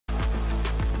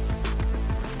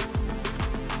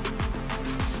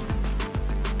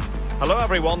Hello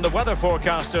everyone, the weather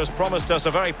forecasters promised us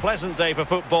a very pleasant day for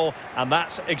football, and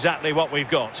that's exactly what we've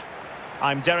got.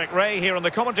 I'm Derek Ray here in the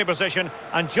commentary position,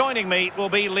 and joining me will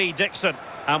be Lee Dixon.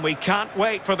 And we can't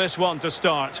wait for this one to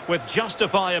start, with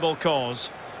justifiable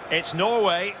cause. It's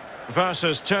Norway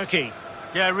versus Turkey.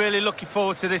 Yeah, really looking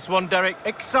forward to this one, Derek.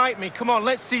 Excite me, come on,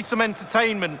 let's see some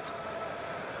entertainment.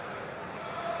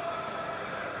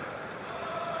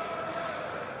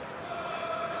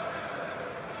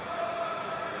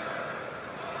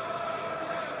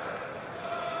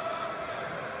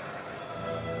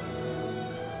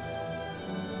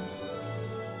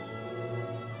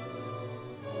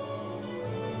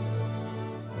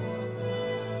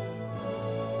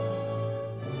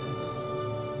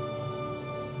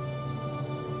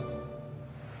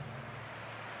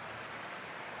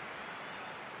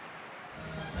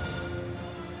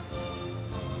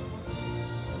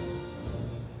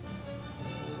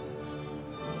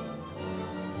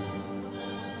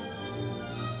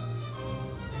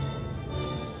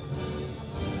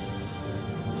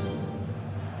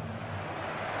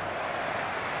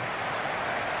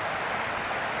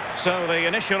 So the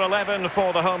initial 11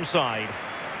 for the home side.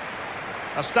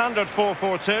 A standard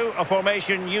 4-4-2, a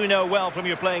formation you know well from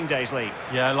your playing days, Lee.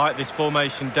 Yeah, I like this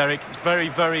formation, Derek. It's very,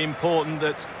 very important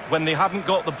that when they haven't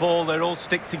got the ball, they all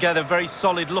stick together. Very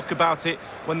solid look about it.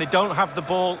 When they don't have the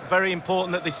ball, very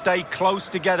important that they stay close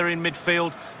together in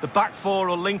midfield. The back four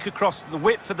will link across the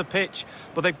width of the pitch,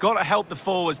 but they've got to help the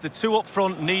forwards. The two up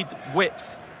front need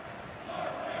width.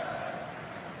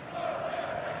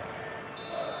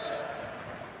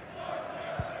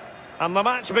 And the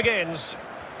match begins.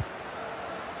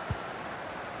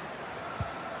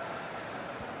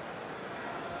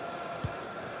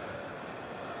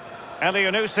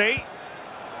 Elyounoussi.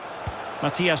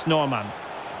 Mathias Normann.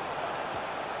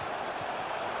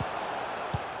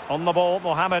 On the ball,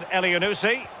 Mohamed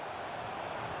Elyounoussi.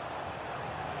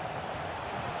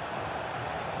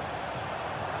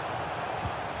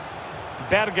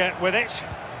 Berge with it.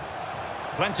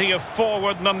 Plenty of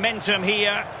forward momentum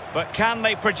here. But can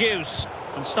they produce?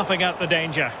 And snuffing out the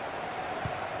danger.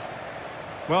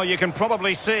 Well, you can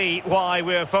probably see why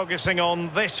we're focusing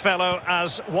on this fellow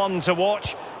as one to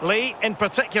watch. Lee, in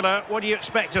particular, what do you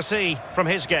expect to see from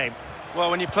his game?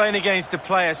 Well, when you're playing against a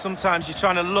player, sometimes you're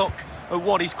trying to look at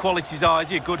what his qualities are. Is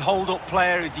he a good hold-up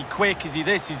player? Is he quick? Is he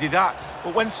this? Is he that?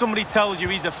 But when somebody tells you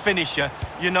he's a finisher,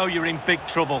 you know you're in big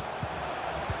trouble.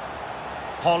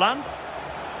 Holland.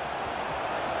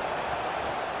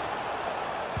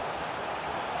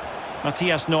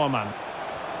 Mathias Normann.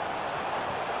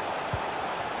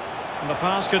 And the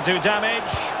pass could do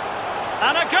damage.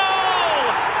 And a goal!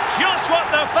 Just what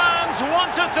the fans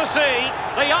wanted to see.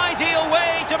 The ideal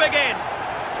way to begin.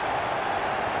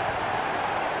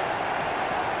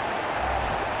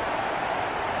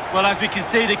 Well, as we can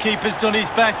see, the keeper's done his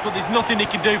best, but there's nothing he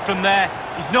can do from there.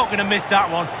 He's not going to miss that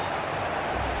one.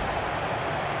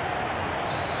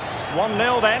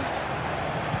 1-0 then.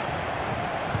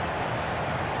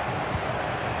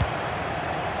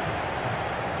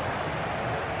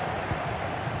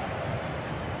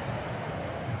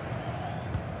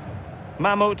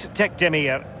 Mahmut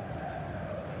Tekdemir.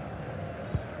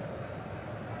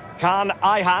 Kaan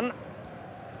Ayhan.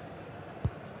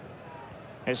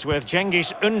 It's with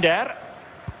Cengiz Ünder.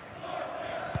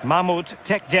 Mahmut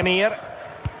Tekdemir.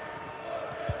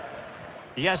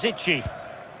 Yazici.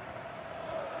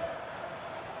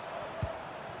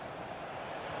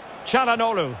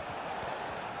 Çalhanoğlu.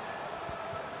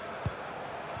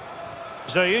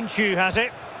 Söyüncü has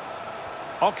it.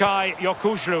 Okay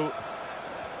Yokuşlu.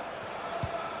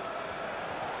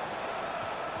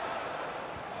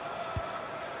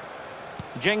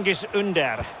 Cengiz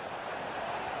Ünder.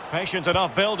 Patient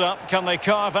enough build-up. Can they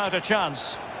carve out a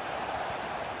chance?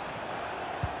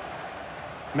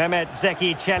 Mehmet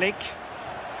Zeki Çelik.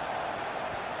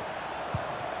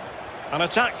 An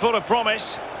attack full of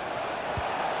promise.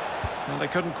 Well, they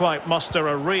couldn't quite muster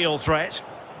a real threat.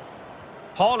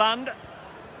 Holland.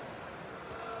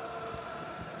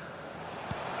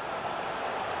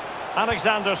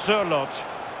 Alexander Sørloth.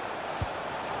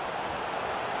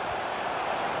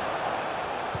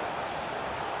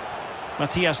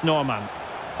 Mathias Normann.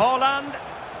 Holland.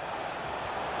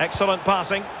 Excellent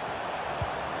passing.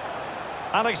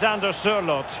 Alexander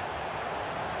Sørloth.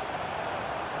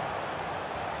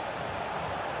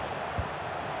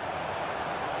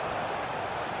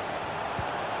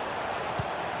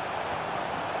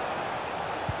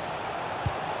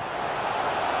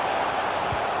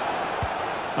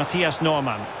 Mathias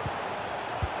Normann.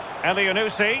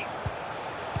 Elyounoussi.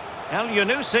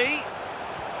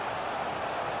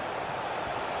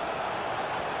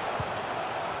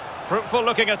 Fruitful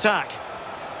looking attack.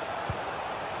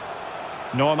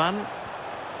 Norman.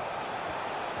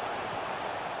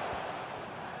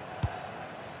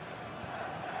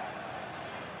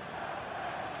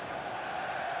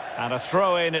 And a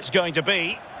throw-in it's going to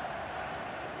be.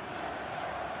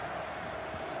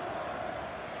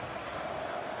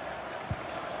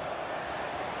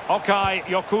 Okay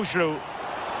Yokuşlu.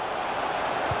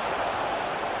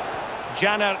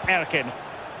 Caner Erkin.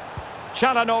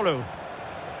 Çalhanoğlu.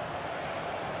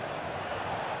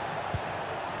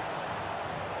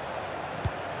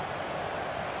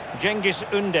 Cengiz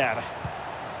Ünder.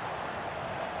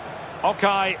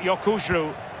 Okay Yokuşlu.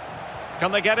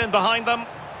 Can they get in behind them?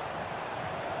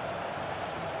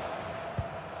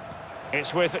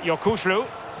 It's with Yokuşlu.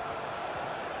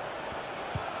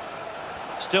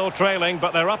 Still trailing,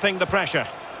 but they're upping the pressure.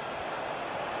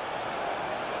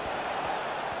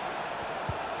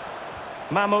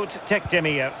 Mahmut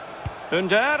Tekdemir.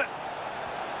 Ünder.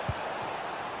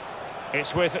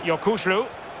 It's with Yokuşlu.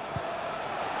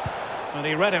 And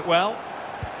he read it well.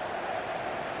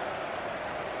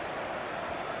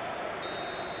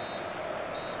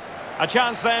 A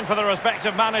chance then for the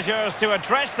respective managers to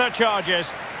address their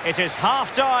charges. It is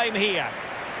half-time here.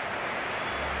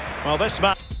 Well, this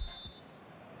match...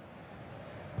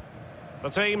 The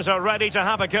teams are ready to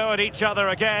have a go at each other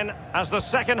again as the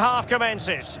second half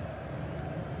commences.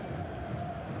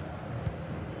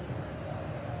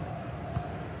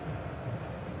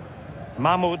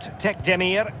 Mahmut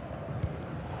Tekdemir.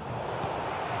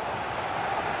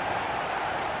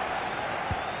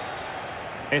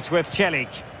 It's with Çelik.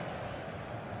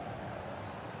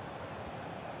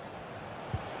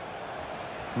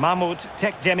 Mahmut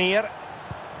Tekdemir.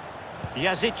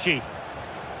 Yazıcı.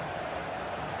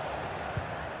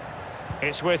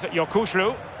 It's with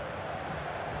Yokuşlu.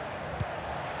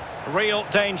 Real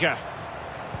danger.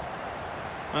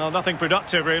 Well, nothing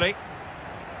productive, really.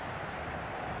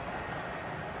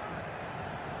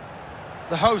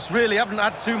 The hosts really haven't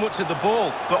had too much of the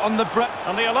ball, but on the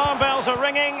and the alarm bells are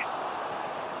ringing.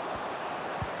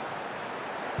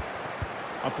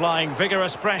 Applying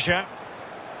vigorous pressure.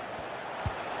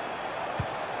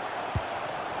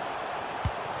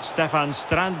 Stefan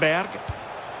Strandberg.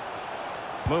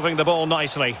 Moving the ball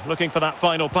nicely, looking for that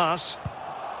final pass.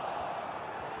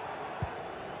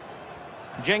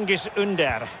 Cengiz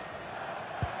Ünder.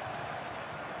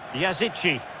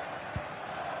 Yazıcı.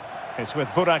 It's with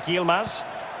Burak Yilmaz.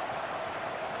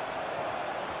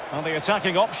 And the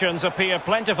attacking options appear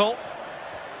plentiful.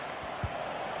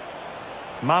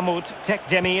 Mahmut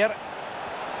Tekdemir.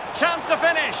 Chance to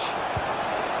finish.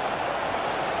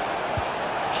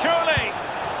 Surely.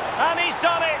 And he's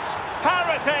done it.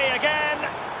 Parity again.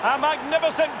 A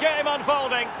magnificent game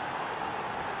unfolding.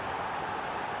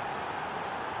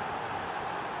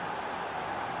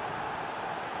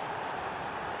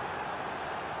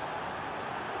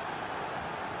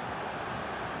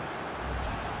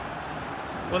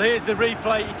 Well, here's the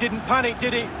replay. He didn't panic,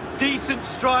 did he? Decent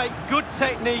strike, good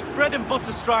technique, bread and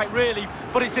butter strike, really,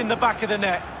 but it's in the back of the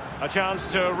net. A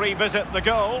chance to revisit the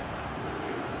goal.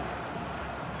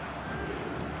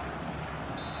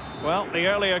 Well, the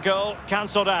earlier goal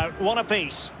cancelled out, one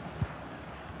apiece.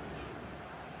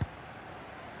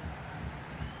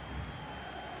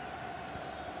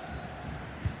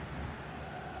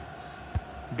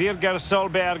 Birger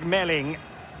Solberg Melling.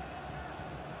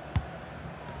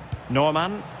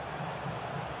 Norman.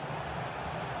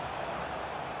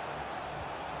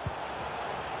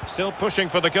 Still pushing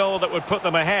for the goal that would put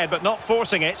them ahead, but not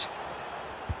forcing it.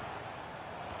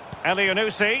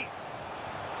 Elyounoussi.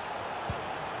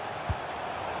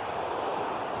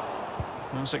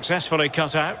 Well, successfully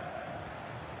cut out.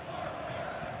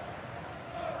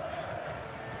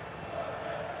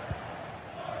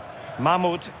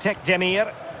 Mahmut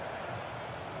Tekdemir.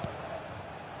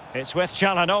 It's with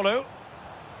Çalhanoğlu.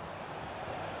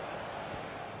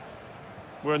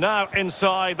 We're now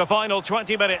inside the final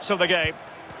 20 minutes of the game.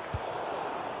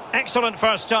 Excellent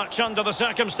first touch under the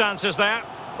circumstances there.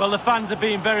 Well, the fans are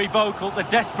being very vocal. They're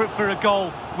desperate for a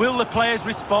goal. Will the players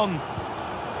respond?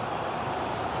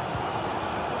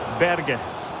 Berge.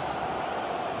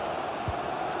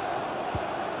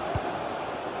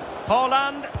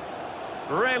 Holland.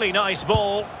 Really nice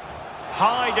ball.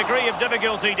 High degree of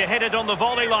difficulty to hit it on the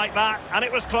volley like that, and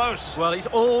it was close. Well, it's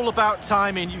all about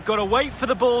timing. You've got to wait for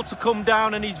the ball to come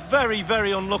down, and he's very,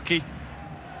 very unlucky.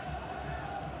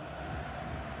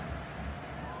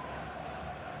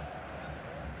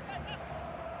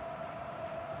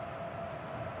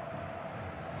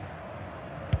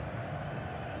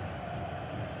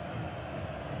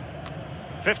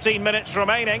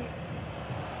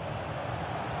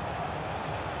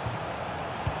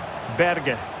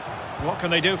 Berge. What can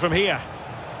they do from here?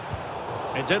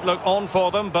 It did look on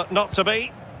for them, but not to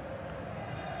be.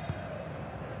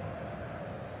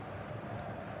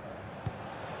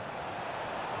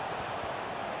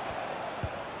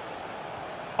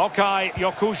 Okay,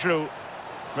 Yokuşlu.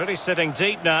 Really sitting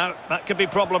deep now. That could be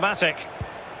problematic.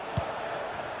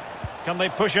 Can they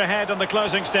push ahead in the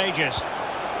closing stages?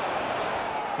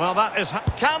 Well, that is...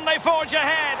 Can they forge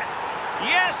ahead?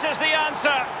 Yes is the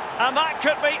answer. And that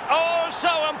could be oh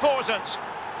so important.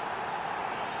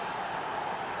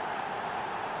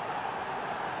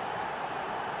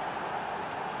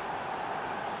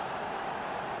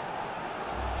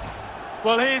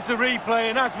 Well, here's the replay,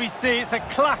 and as we see, it's a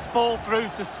class ball through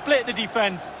to split the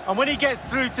defence. And when he gets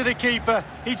through to the keeper,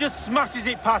 he just smashes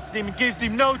it past him and gives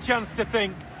him no chance to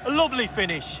think. A lovely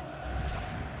finish.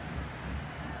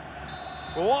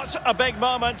 What a big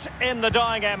moment in the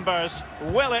dying embers.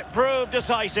 Will it prove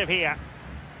decisive here?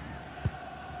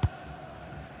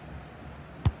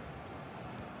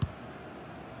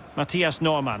 Mathias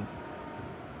Norman.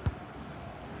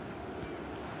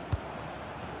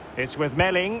 It's with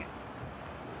Melling.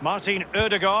 Martin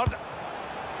Ødegaard.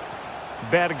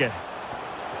 Berge.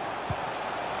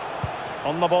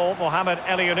 On the ball, Mohamed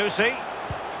Elyounoussi.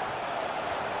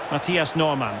 Mathias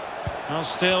Norman. Well,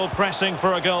 still pressing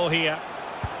for a goal here.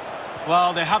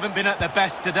 Well, they haven't been at their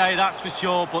best today, that's for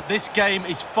sure, but this game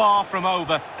is far from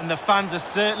over, and the fans are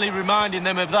certainly reminding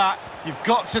them of that. You've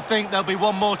got to think there'll be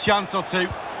one more chance or two.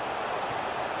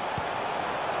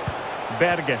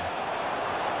 Berge.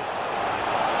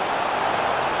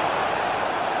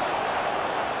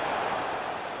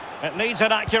 It needs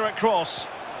an accurate cross.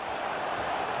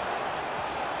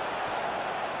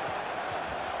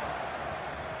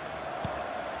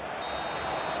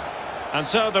 And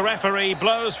so the referee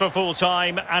blows for full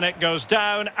time, and it goes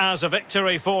down as a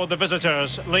victory for the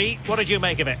visitors. Lee, what did you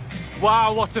make of it?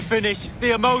 Wow, what a finish.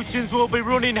 The emotions will be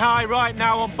running high right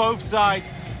now on both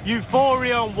sides.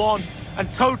 Euphoria on one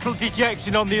and total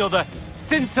dejection on the other.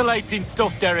 Scintillating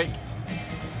stuff, Derek.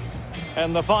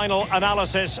 In the final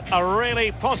analysis, a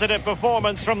really positive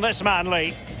performance from this man,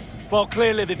 Lee. Well,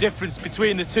 clearly the difference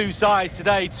between the two sides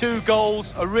today. 2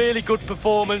 goals, a really good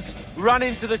performance, ran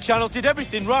into the channel, did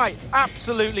everything right.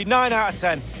 Absolutely, 9 out of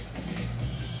 10.